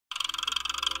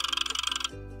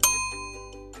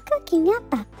cooking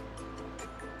apa?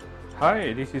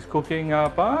 Hi, this is Cooking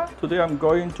Apa. Today I'm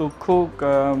going to cook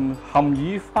咸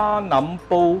鱼花腩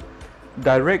煲.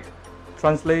 Direct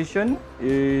translation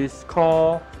is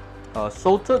called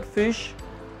salted fish,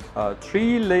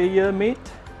 3-layer meat,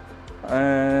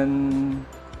 and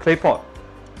claypot.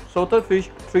 Salted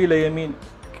fish, 3-layer meat,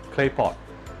 claypot.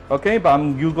 Okay, but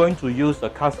you're going to use a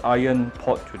cast iron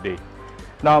pot today.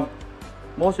 Now,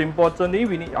 most importantly,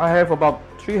 I have about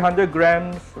 300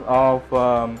 grams of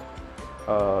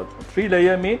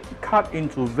 3-layer meat cut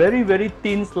into very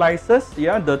thin slices.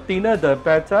 Yeah, the thinner the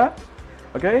better.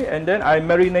 Okay, and then I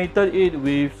marinated it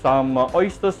with some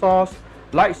oyster sauce,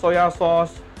 light soya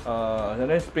sauce, and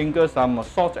then sprinkle some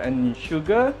salt and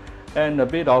sugar and a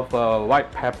bit of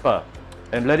white pepper,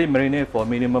 and let it marinate for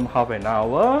minimum half an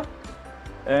hour.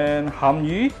 And ham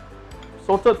yu,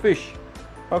 salted fish.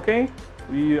 Okay,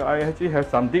 I actually have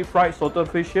some deep fried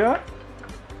salted fish here.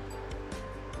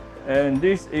 And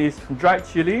this is dried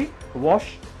chili,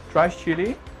 washed dried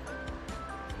chili,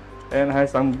 and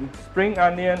has some spring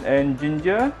onion and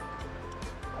ginger.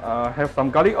 Have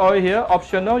some garlic oil here,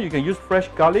 optional. You can use fresh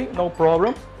garlic, no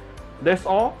problem. That's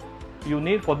all you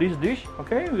need for this dish.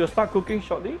 Okay, we'll start cooking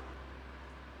shortly.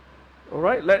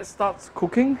 Alright, let's start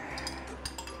cooking.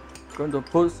 Going to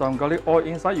put some garlic oil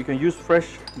inside. You can use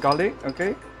fresh garlic,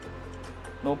 okay,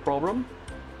 no problem.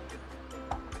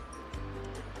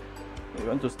 You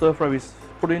want to stir fry with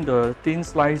put in the thin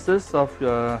slices of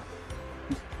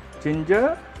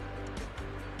ginger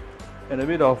and a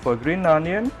bit of green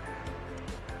onion.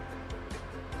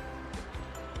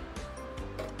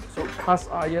 So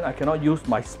cast iron, I cannot use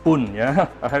my spoon. Yeah,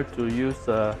 I have to use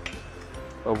a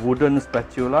wooden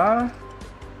spatula.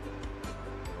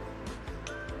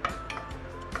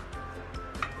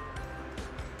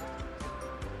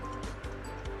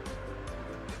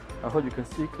 I hope you can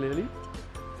see clearly.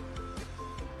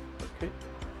 Okay,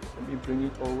 let me bring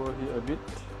it over here a bit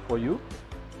for you.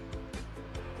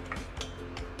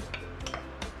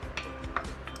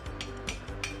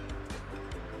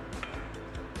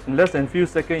 In less than few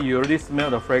seconds, you already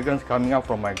smell the fragrance coming out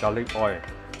from my garlic oil.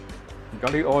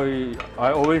 Garlic oil,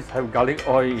 I always have garlic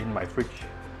oil in my fridge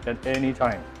at any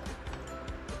time.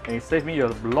 And it saves me a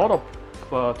lot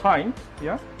of time,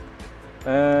 yeah.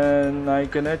 And I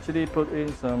can actually put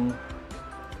in some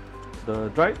the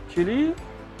dried chili.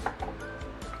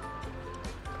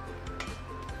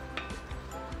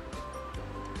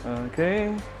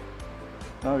 Okay,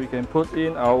 now we can put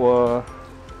in our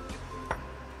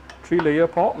 3-layer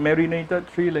pork, marinated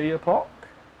 3-layer pork.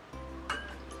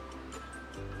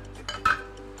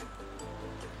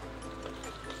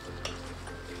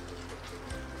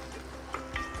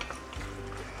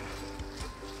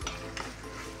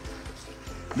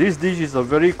 This dish is a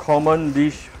very common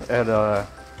dish at a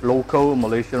local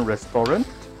Malaysian restaurant,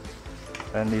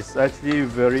 and it's actually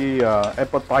very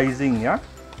appetizing. Yeah.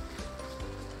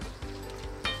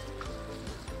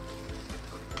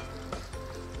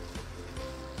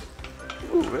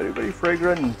 Ooh, very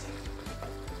fragrant.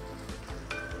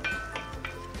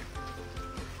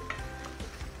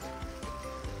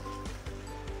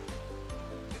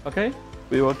 Okay,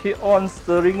 we will keep on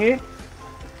stirring it.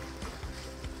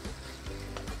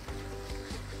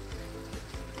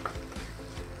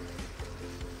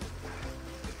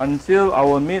 Until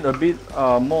our meat a bit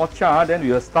more charred, then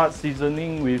we will start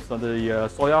seasoning with the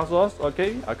soya sauce.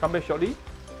 Okay, I'll come back shortly.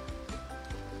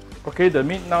 Okay, the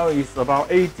meat now is about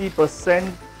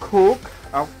 80% cooked.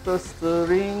 After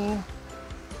stirring,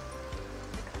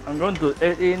 I'm going to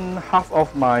add in half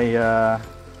of my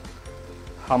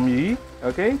ham yu.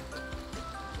 Okay,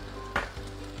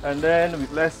 and then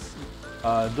let's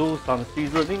do some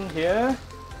seasoning here.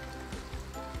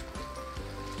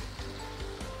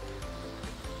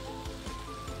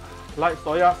 Light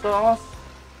soya sauce,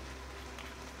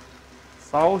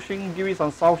 Shaoxing, give it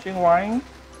some Shaoxing wine,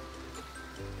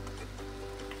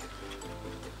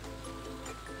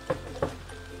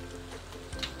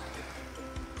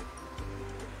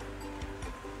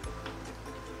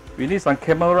 we need some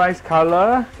caramelized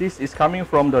color. This is coming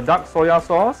from the dark soya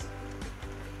sauce.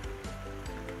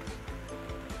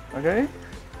 Okay.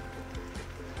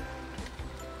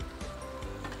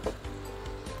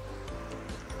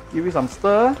 Give it some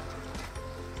stir.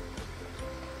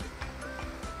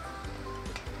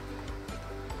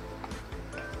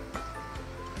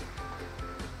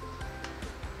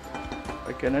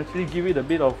 I can actually give it a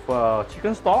bit of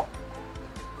chicken stock,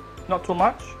 not too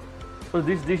much, because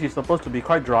this dish is supposed to be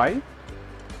quite dry.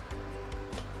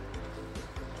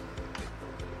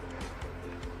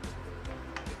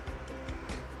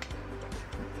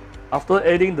 After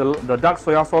adding the dark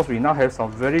soya sauce, we now have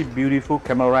some very beautiful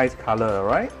caramelized color,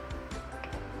 right?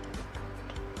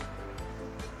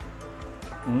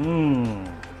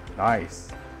 Nice.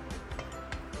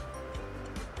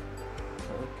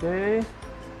 Okay.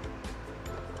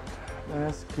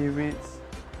 Let's give it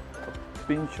a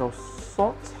pinch of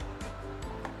salt,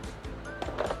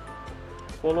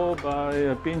 followed by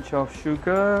a pinch of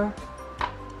sugar.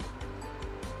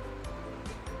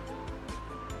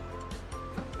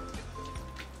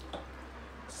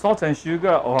 Salt and sugar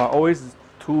are always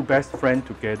two best friends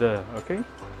together, okay?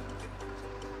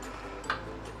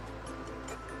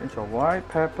 Pinch of white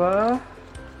pepper.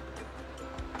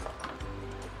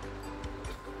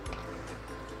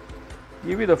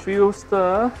 Give it a few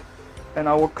stir, and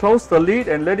I will close the lid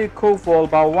and let it cook for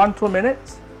about 1-2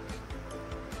 minutes.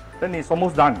 Then it's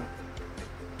almost done.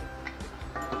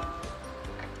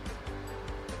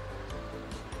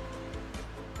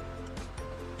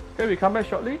 Okay, we come back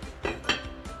shortly.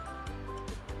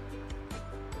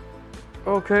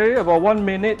 Okay, about 1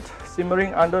 minute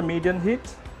simmering under medium heat.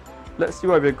 Let's see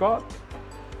what we got.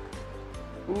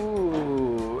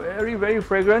 Ooh, very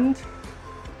fragrant.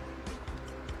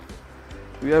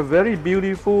 We have very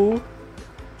beautiful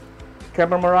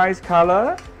caramelized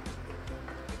color.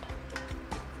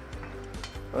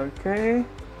 Okay,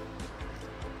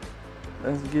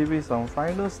 let's give it some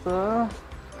final stir.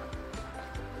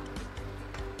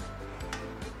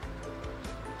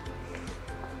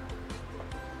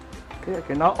 Okay, I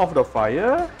can now off the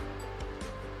fire.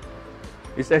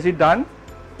 It's actually done.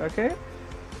 Okay,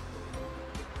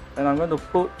 and I'm going to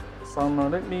put some.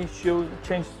 Let me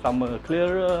change some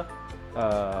clearer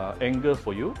angle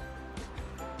for you.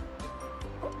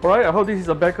 Alright, I hope this is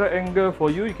a better angle for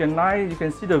you. You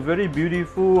can see the very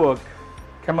beautiful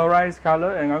caramelized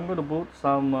color, and I'm going to put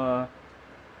some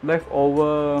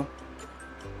leftover.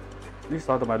 These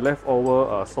are my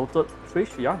leftover salted fish,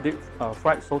 yeah, deep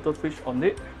fried salted fish on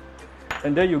it.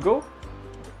 And there you go.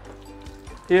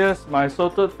 Here's my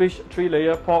salted fish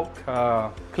 3-layer pork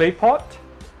clay pot.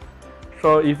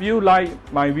 So if you like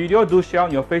my video, do share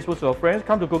on your Facebook to your friends.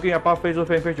 Come to Cooking Appa Facebook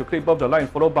fan page to click above the like and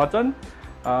follow button.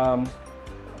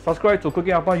 Subscribe to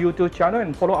Cooking Appa YouTube channel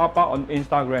and follow Appa on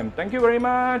Instagram. Thank you very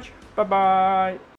much. Bye bye.